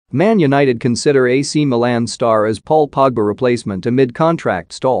Man United consider AC Milan star as Paul Pogba replacement amid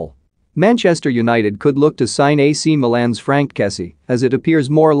contract stall. Manchester United could look to sign AC Milan's Franck Kessie, as it appears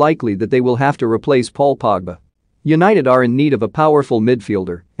more likely that they will have to replace Paul Pogba. United are in need of a powerful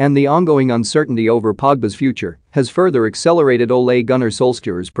midfielder, and the ongoing uncertainty over Pogba's future has further accelerated Ole Gunnar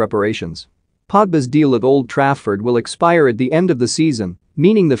Solskjaer's preparations. Pogba's deal at Old Trafford will expire at the end of the season,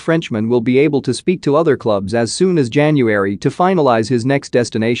 meaning the Frenchman will be able to speak to other clubs as soon as January to finalize his next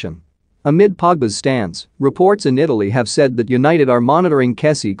destination. Amid Pogba's stance, reports in Italy have said that United are monitoring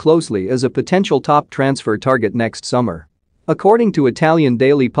Kessie closely as a potential top transfer target next summer. According to Italian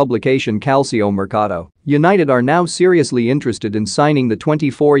daily publication Calcio Mercato, United are now seriously interested in signing the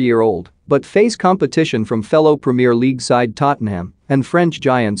 24-year-old, but face competition from fellow Premier League side Tottenham and French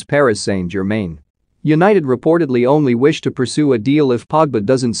giants Paris Saint-Germain. United reportedly only wish to pursue a deal if Pogba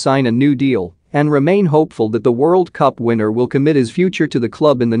doesn't sign a new deal and remain hopeful that the World Cup winner will commit his future to the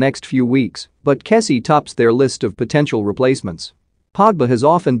club in the next few weeks, but Kessie tops their list of potential replacements. Pogba has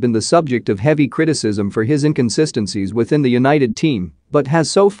often been the subject of heavy criticism for his inconsistencies within the United team, but has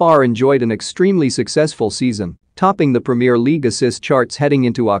so far enjoyed an extremely successful season, topping the Premier League assist charts heading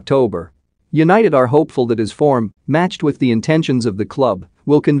into October. United are hopeful that his form, matched with the intentions of the club,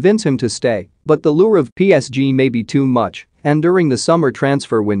 will convince him to stay, but the lure of PSG may be too much, and during the summer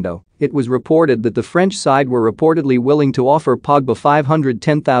transfer window, it was reported that the French side were reportedly willing to offer Pogba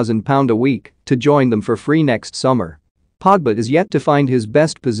 £510,000 a week to join them for free next summer. Pogba is yet to find his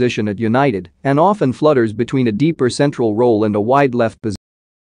best position at United and often flutters between a deeper central role and a wide left position.